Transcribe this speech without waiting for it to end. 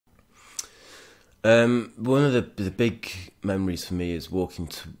One of the big memories for me is walking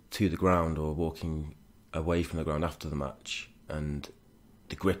to the ground or walking away from the ground after the match, and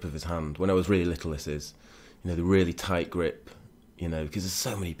the grip of his hand. When I was really little, this is, the really tight grip, because there's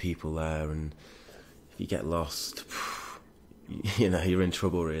so many people there, and if you get lost, you're in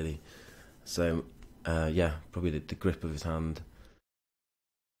trouble really. So, probably the grip of his hand.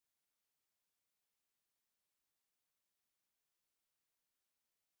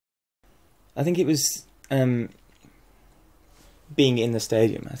 I think it was being in the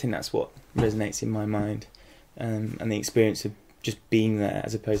stadium. I think that's what resonates in my mind, and the experience of just being there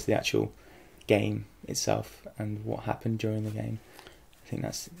as opposed to the actual game itself and what happened during the game. I think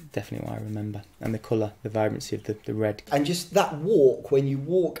that's definitely what I remember. And the colour, the vibrancy of the red. And just that walk, when you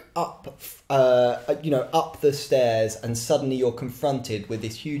walk up, up the stairs and suddenly you're confronted with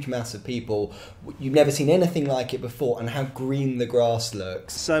this huge mass of people. You've never seen anything like it before, and how green the grass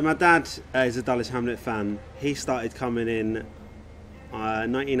looks. So my dad is a Dulwich Hamlet fan. He started coming in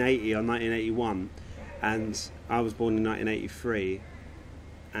 1980 or 1981, and I was born in 1983.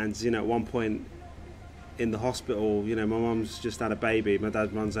 And, at one point in the hospital, my mum's just had a baby. My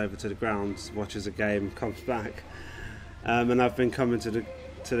dad runs over to the ground, watches a game, comes back. And I've been coming to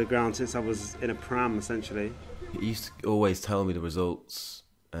the ground since I was in a pram, essentially. He used to always tell me the results,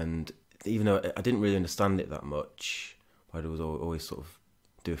 and even though I didn't really understand it that much, I'd always sort of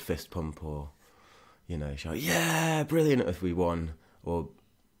do a fist pump or, shout, yeah, brilliant if we won. Or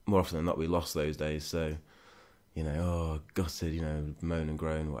more often than not, we lost those days. So, gutted, moan and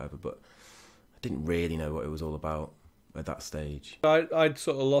groan, whatever. But I didn't really know what it was all about at that stage. I'd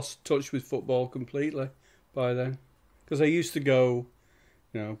sort of lost touch with football completely by then, because I used to go,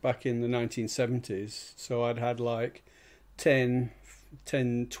 back in the 1970s. So I'd had like 10,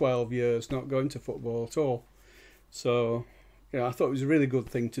 12 years not going to football at all. So, I thought it was a really good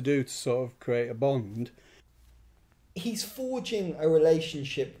thing to do to sort of create a bond. He's forging a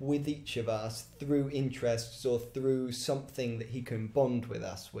relationship with each of us through interests or through something that he can bond with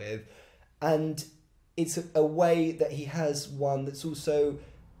us with. And it's a way that he has one that's also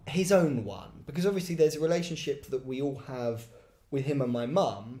his own one. Because obviously there's a relationship that we all have with him and my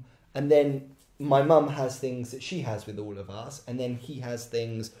mum. And then my mum has things that she has with all of us. And then he has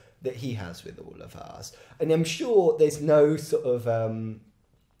things that he has with all of us. And I'm sure there's no sort of...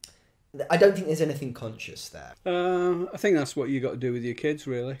 I don't think there's anything conscious there. I think that's what you got to do with your kids,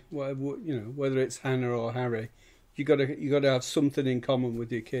 really. Whether it's Hannah or Harry, you got to have something in common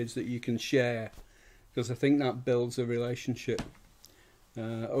with your kids that you can share, because I think that builds a relationship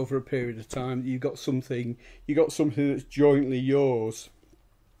over a period of time. You got something that's jointly yours,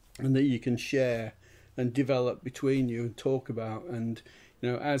 and that you can share and develop between you and talk about. And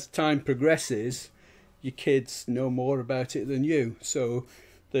as time progresses, your kids know more about it than you. So.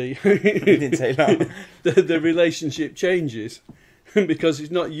 It didn't take long. The relationship changes because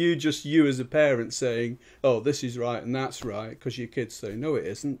it's not just you as a parent saying, oh, this is right and that's right, because your kids say, no, it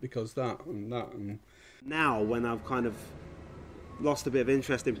isn't, because that and that. And now, when I've kind of lost a bit of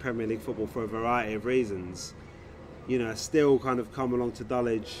interest in Premier League football for a variety of reasons, I still kind of come along to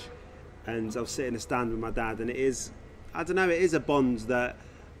Dulwich, and I'll sit in a stand with my dad, and it is a bond that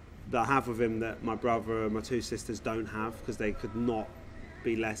I have with him that my brother and my two sisters don't have, because they could not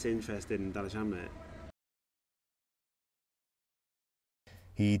be less interested in Dulwich Hamlet.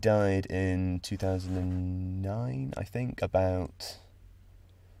 He died in 2009, I think,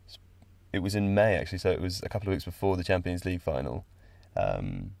 it was in May actually, so it was a couple of weeks before the Champions League final,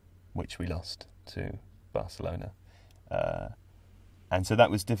 which we lost to Barcelona. And so that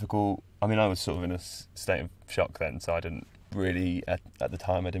was difficult. I mean, I was sort of in a state of shock then, so I didn't really, at the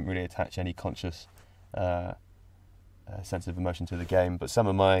time, I didn't really attach any conscious sense of emotion to the game, but some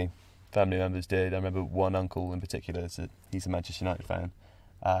of my family members did. I remember one uncle in particular, he's a Manchester United fan.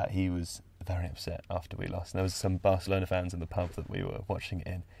 He was very upset after we lost, and there was some Barcelona fans in the pub that we were watching it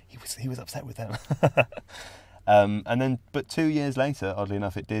in. He was upset with them. But 2 years later, oddly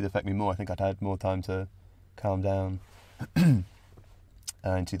enough, it did affect me more. I think I'd had more time to calm down in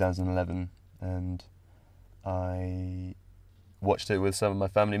 2011, and I watched it with some of my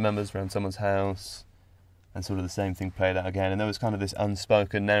family members around someone's house. And sort of the same thing played out again, and there was kind of this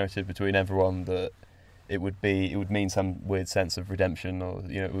unspoken narrative between everyone that it would mean some weird sense of redemption, or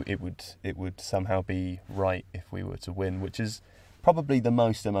it would somehow be right if we were to win, which is probably the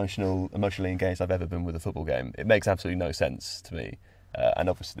most emotionally engaged I've ever been with a football game. It makes absolutely no sense to me, and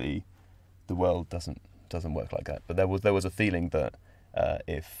obviously the world doesn't work like that. But there was a feeling that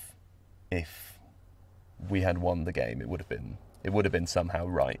if we had won the game, it would have been somehow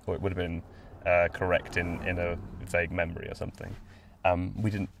right, or it would have been correct in a vague memory or something. We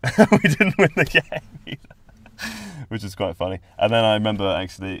didn't we didn't win the game either, which is quite funny. And then I remember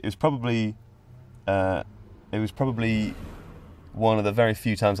actually it was probably one of the very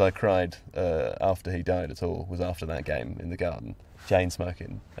few times I cried after he died at all was after that game in the garden, chain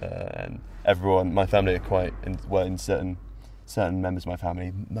smoking, and everyone, my family are quite in certain members of my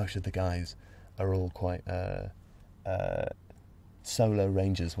family, most of the guys are all quite solo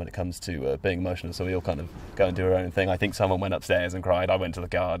rangers when it comes to being emotional, so we all kind of go and do our own thing. I think someone went upstairs and cried, I went to the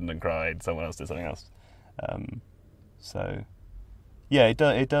garden and cried, someone else did something else. So yeah, it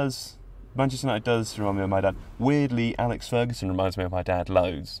does. Manchester United does remind me of my dad. Weirdly, Alex Ferguson reminds me of my dad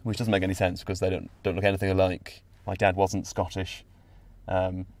loads, which doesn't make any sense because they don't look anything alike. My dad wasn't Scottish.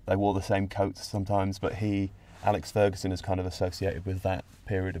 They wore the same coats sometimes, but Alex Ferguson, is kind of associated with that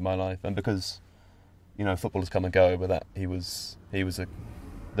period in my life, and because footballers come and go, but that he was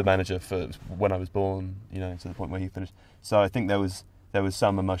the manager for when I was born, to the point where he finished. So I think there was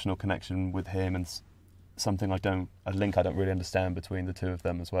some emotional connection with him, and a link I don't really understand between the two of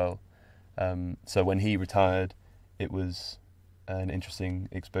them as well. So when he retired, it was an interesting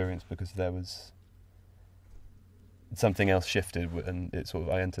experience because there was something else shifted, and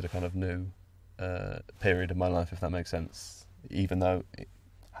I entered a kind of new period of my life, if that makes sense, even though it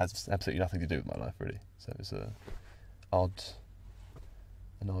has absolutely nothing to do with my life really. So it was an odd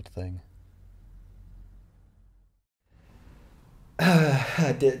thing.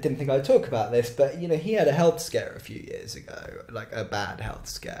 I didn't think I'd talk about this, but he had a health scare a few years ago, like a bad health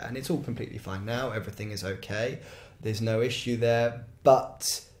scare, and it's all completely fine now. Everything is okay. There's no issue there.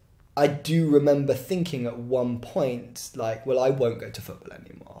 But I do remember thinking at one point, like, well, I won't go to football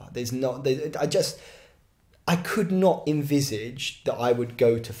anymore. I could not envisage that I would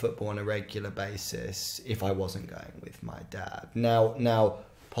go to football on a regular basis if I wasn't going with my dad. Now.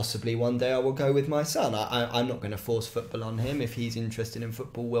 Possibly one day I will go with my son. I'm not going to force football on him. If he's interested in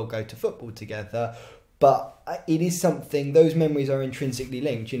football, we'll go to football together. But it is something, those memories are intrinsically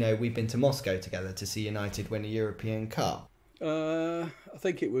linked. We've been to Moscow together to see United win a European Cup. I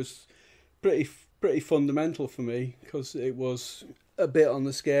think it was pretty fundamental for me because it was a bit on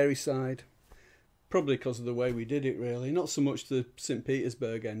the scary side. Probably because of the way we did it, really. Not so much the St.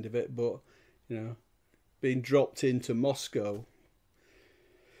 Petersburg end of it, but, being dropped into Moscow,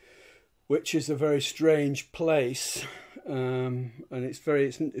 which is a very strange place, and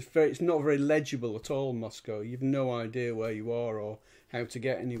it's not very legible at all. Moscow, you've no idea where you are or how to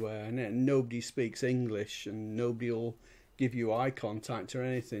get anywhere, and nobody speaks English, and nobody will give you eye contact or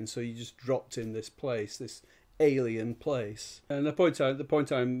anything. So you just dropped in this place, this alien place. And the point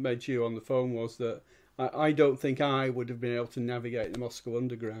I made to you on the phone was that I don't think I would have been able to navigate the Moscow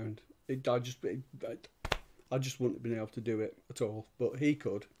Underground. I just wouldn't have been able to do it at all, but he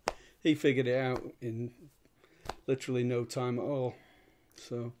could. He figured it out in literally no time at all.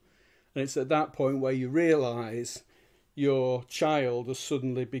 So, and it's at that point where you realise your child has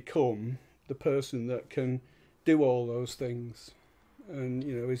suddenly become the person that can do all those things, and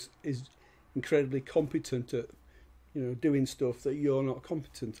is incredibly competent at doing stuff that you're not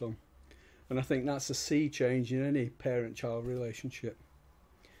competent on. And I think that's a sea change in any parent-child relationship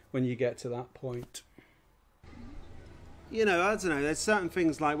when you get to that point. I don't know, there's certain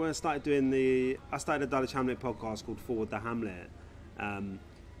things like when I started a Dulwich Hamlet podcast called Forward the Hamlet, and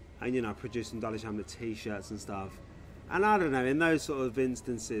I produced some Dulwich Hamlet t-shirts and stuff, and I don't know, in those sort of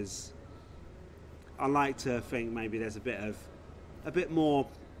instances I like to think maybe there's a bit more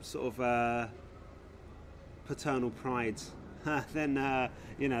sort of paternal pride than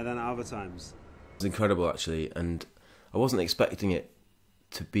other times. It was incredible actually, and I wasn't expecting it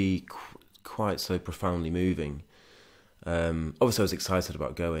to be quite so profoundly moving. Obviously I was excited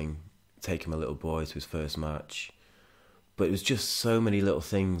about going, taking my little boy to his first match, but it was just so many little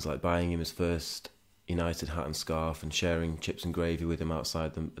things, like buying him his first United hat and scarf and sharing chips and gravy with him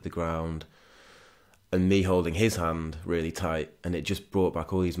outside the ground, and me holding his hand really tight, and it just brought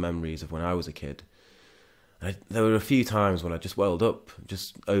back all these memories of when I was a kid. There were a few times when I just welled up,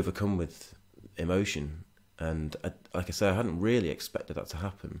 just overcome with emotion, and like I say, I hadn't really expected that to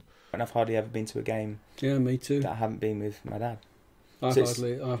happen. And I've hardly ever been to a game. Yeah, me too. That I haven't been with my dad. I've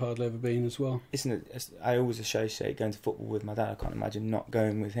hardly ever been as well. I always associate going to football with my dad. I can't imagine not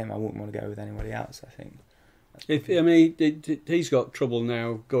going with him. I wouldn't want to go with anybody else, I think. He's got trouble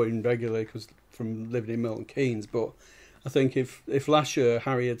now going regularly because from living in Milton Keynes. But I think if last year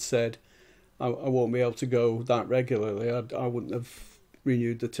Harry had said I won't be able to go that regularly, I wouldn't have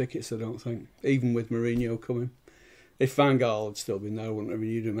renewed the tickets. I don't think, even with Mourinho coming. If Van Gaal had still been there, I wouldn't have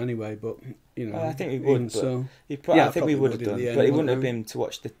renewed him anyway. But I think we would. I think we would have done, but it wouldn't have been to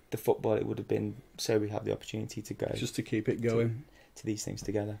watch the football. It would have been so we have the opportunity to go, just to keep it going. to these things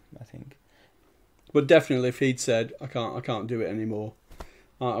together, I think. But definitely, if he'd said, I can't do it anymore,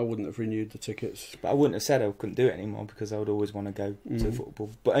 I wouldn't have renewed the tickets. But I wouldn't have said I couldn't do it anymore, because I would always want to go to football,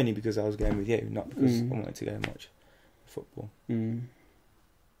 but only because I was going with you, not because I wanted to go and watch football. Mm.